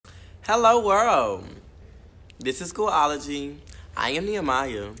Hello, world. This is Schoolology. I am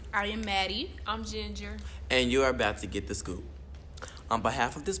Nehemiah, I am Maddie. I'm Ginger. and you are about to get the scoop. On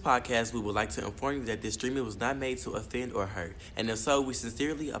behalf of this podcast, we would like to inform you that this streaming was not made to offend or hurt, and if so, we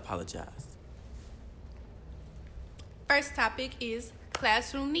sincerely apologize. First topic is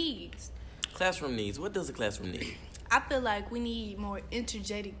classroom needs. Classroom needs. What does a classroom need? I feel like we need more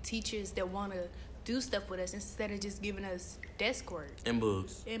energetic teachers that want to do stuff with us instead of just giving us desk work And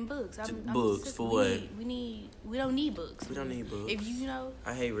books. and books. Books sick- for we what? Need, we don't need books. We don't need books. If you know,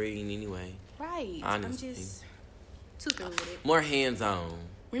 I hate reading anyway. right. Honestly. I'm just too through with it. More hands-on.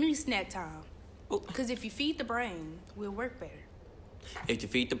 We need snack time. Ooh. Because if you feed the brain, we'll work better. If you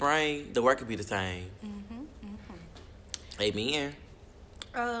feed the brain, the work will be the same. Amen.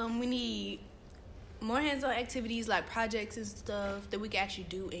 We need more hands-on activities like projects and stuff that we can actually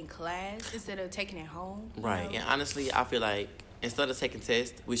do in class instead of taking it home. you Right. know? And honestly, I feel like instead of taking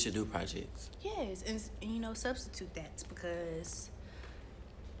tests, we should do projects. Yes, and substitute that because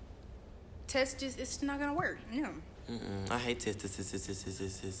test it's not gonna work. No, I hate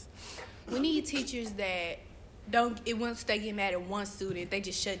tests. we need teachers that once they get mad at one student, they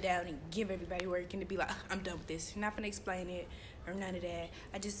just shut down and give everybody work and to be like, I'm done with this. You're not gonna explain it or none of that.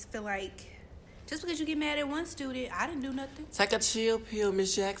 I just feel like just because you get mad at one student, I didn't do nothing. Take a chill pill,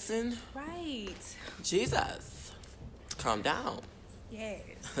 Miss Jackson. Right? Jesus. Calm down. Yes.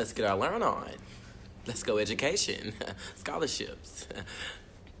 Let's get our learn on. Let's go education. Scholarships.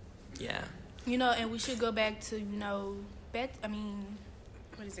 Yeah. And we should go back to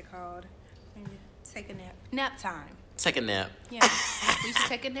what is it called? Take a nap. Nap time. Take a nap. Yeah, we should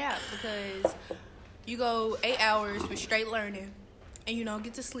take a nap because you go 8 hours with straight learning and you don't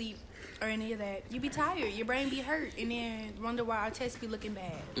get to sleep or any of that. You be tired, your brain be hurt, and then wonder why our tests be looking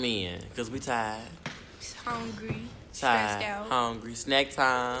bad. Man, because we tired. Hungry, stressed Tired, out. hungry. Snack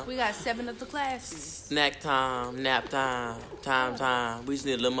time. We got 7 of the classes. Snack time, nap time, time. We just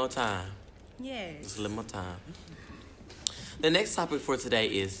need a little more time. Yes. Just a little more time. The next topic for today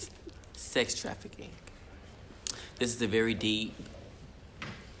is sex trafficking. This is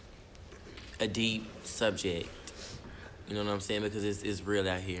a deep subject. You know what I'm saying? Because it's real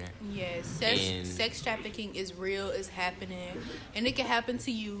out here. Yes, And- sex trafficking is real, it's happening, and it can happen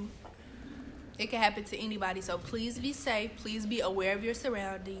to you. It can happen to anybody, so please be safe. Please be aware of your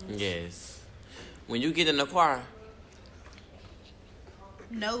surroundings. Yes. When you get in the car,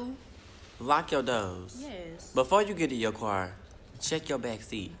 No. lock your doors. Yes. Before you get in your car, check your back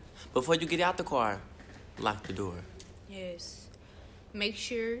seat. Before you get out the car, lock the door. Yes. Make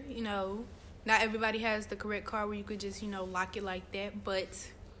sure, not everybody has the correct car where you could just, lock it like that, but,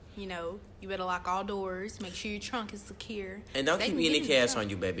 you better lock all doors. Make sure your trunk is secure. And don't They keep can any get in the cash trunk. on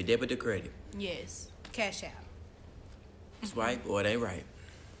you, baby. Debit or credit. Yes. Cash out. It's right or it ain't right.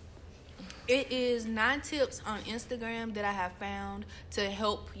 It is 9 tips on Instagram that I have found to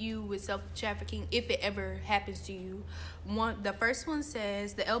help you with self-trafficking if it ever happens to you. The first one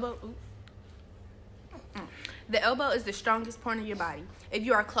says the elbow is the strongest point of your body. If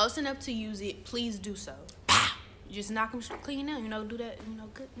you are close enough to use it, please do so. Just knock them clean out, do that,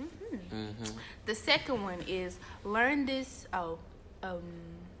 good. The second one is learn this.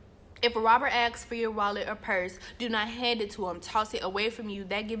 If a robber asks for your wallet or purse, do not hand it to him. Toss it away from you.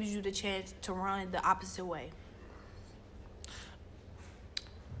 That gives you the chance to run the opposite way.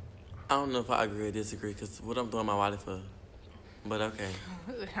 I don't know if I agree or disagree because what I'm doing my wallet for. But okay.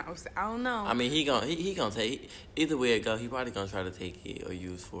 I don't know. I mean, he gonna take either way it go. He probably gonna try to take it or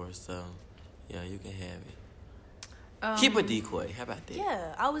use force. So, yeah, you can have it. Keep a decoy. How about that?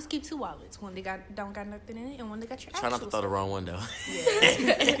 Yeah, I always keep 2 wallets. One they don't got nothing in it, and one they got your Try not to actual throw the stuff. wrong one though.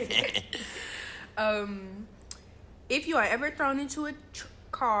 Yeah. If you are ever thrown into a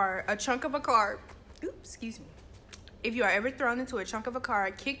trunk of a car, excuse me. If you are ever thrown into a trunk of a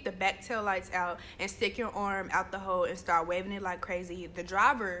car, kick the back tail lights out and stick your arm out the hole and start waving it like crazy. The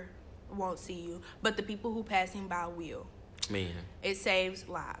driver won't see you, but the people who passing by will. Man. It saves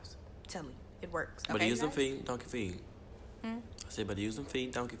lives. Tell me, it works. But Okay, use them guys? feet, don't get feet. I said, but use them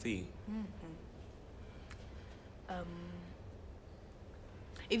feet, don't get feet.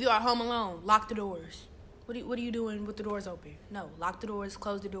 If you are home alone, lock the doors. What are you doing with the doors open? No, lock the doors,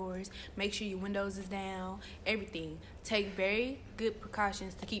 close the doors, make sure your windows is down, everything. Take very good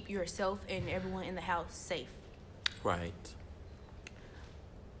precautions to keep yourself and everyone in the house safe. Right.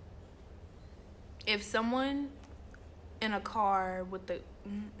 If someone in a car with the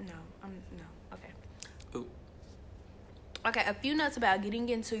no, okay. Ooh. Okay, a few notes about getting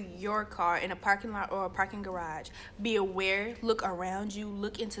into your car in a parking lot or a parking garage. Be aware, look around you,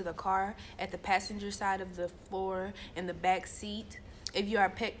 look into the car, at the passenger side of the floor, in the back seat. If you are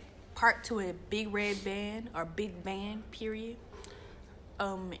park to a big red van or big van, period.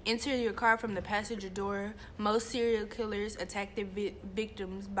 Enter your car from the passenger door. Most serial killers attack their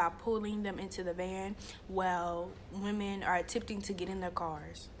victims by pulling them into the van, while women are attempting to get in their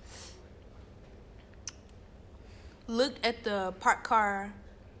cars. Look at the parked car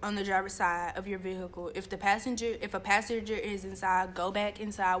on the driver's side of your vehicle. If a passenger is inside, go back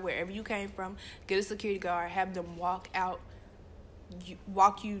inside wherever you came from. Get a security guard. Have them walk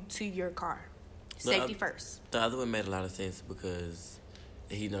you to your car. Safety first. The other one made a lot of sense because,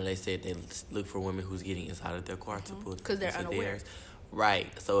 they said they look for women who's getting inside of their car to pull because they're unaware. Theirs. Right.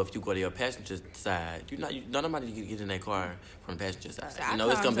 So if you go to your passenger side, nobody can get in that car from the passenger side. So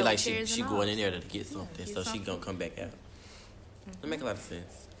it's gonna be like she going in there to get something, so she gonna come back out. That make a lot of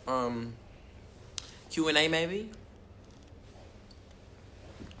sense. Q&A maybe.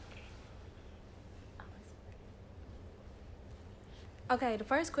 Okay, the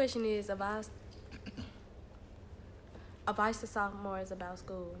first question is advice to sophomores about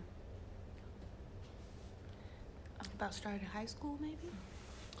school. About starting high school, maybe?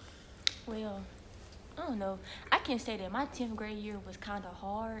 Well, I don't know. I can say that my 10th grade year was kind of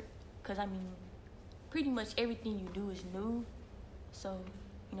hard because, pretty much everything you do is new. So,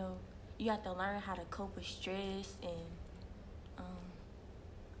 you have to learn how to cope with stress and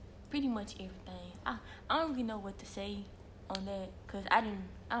pretty much everything. I don't really know what to say on that because I don't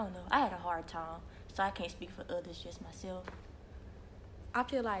know. I had a hard time, so I can't speak for others, just myself. I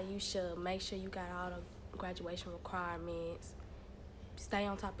feel like you should make sure you got all the graduation requirements. Stay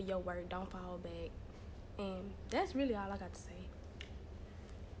on top of your work. Don't fall back. And that's really all I got to say.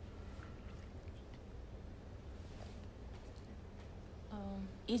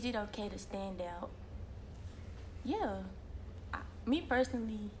 Is it okay to stand out? Yeah. Me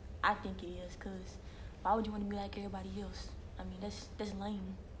personally, I think it is, because why would you want to be like everybody else? That's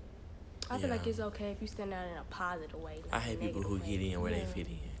lame. I feel like it's okay if you stand out in a positive way. I hate people who get in where they fit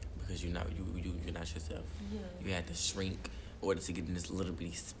in because you're not yourself. Yeah. You had to shrink in order to get in this little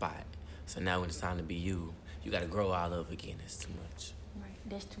bitty spot. So now when it's time to be you got to grow out of again. It's too much. Right.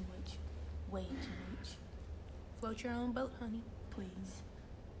 That's too much. Way too much. Float your own boat, honey. Please.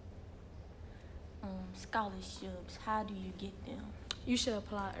 Scholarships. How do you get them? You should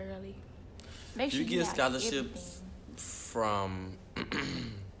apply early. Make sure you get got scholarships from.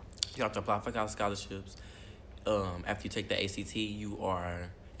 You have to apply for scholarships. After you take the ACT, you are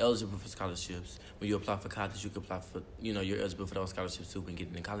eligible for scholarships. When you apply for college, you can apply for, you're eligible for those scholarships too when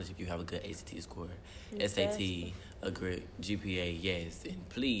getting in college if you have a good ACT score. SAT, a great GPA, yes. And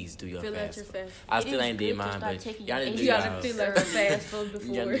please do your FAFSA. I still ain't did mine, but y'all need to do y'all's. You got to fill out FAFSA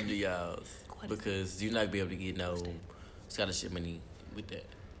before. Y'all need to do y'all's. Because you're not going to be able to get no scholarship money with that.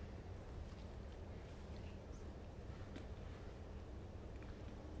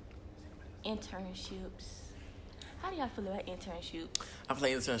 Internships. How do y'all feel about internships? I feel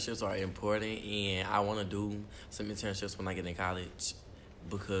like internships are important, and I want to do some internships when I get in college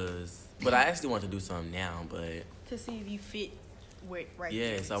but I actually want to do some now, but to see if you fit right.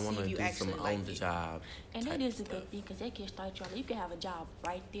 Yes, I want to do some on the job. And that is a good thing because they can start you. You can have a job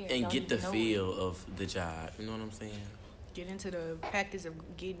right there and get the feel of the job. You know what I'm saying? Get into the practice of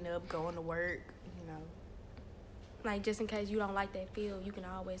getting up, going to work. Like, just in case you don't like that field, you can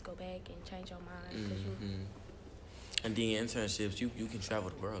always go back and change your mind. And then internships, you can travel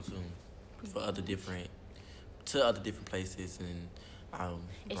the world too, for other different places and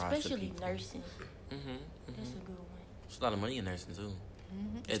especially nursing. That's a good one. There's a lot of money in nursing too.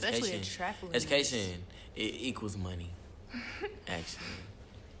 Especially in traveling. Education it equals money. Actually,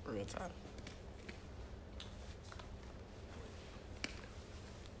 real time.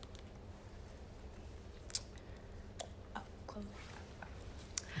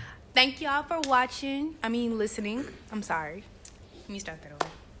 Thank y'all for listening. I'm sorry. Let me start that over.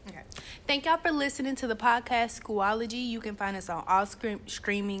 Okay. Thank y'all for listening to the podcast Schoology. You can find us on all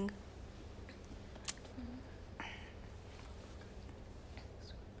streaming.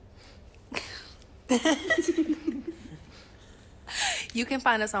 You can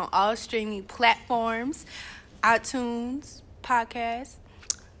find us on all streaming platforms, iTunes, podcasts.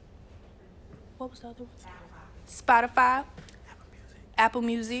 What was the other one? Spotify. Apple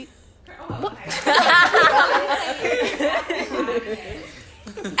Music.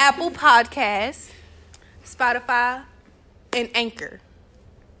 Apple Podcasts, Spotify, and Anchor.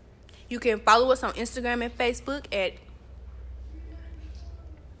 You can follow us on Instagram and Facebook at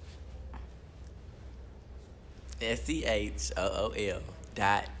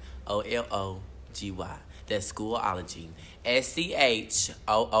SCHOOL.OLOGY. That's Schoology. SCHOOL.OLOGY.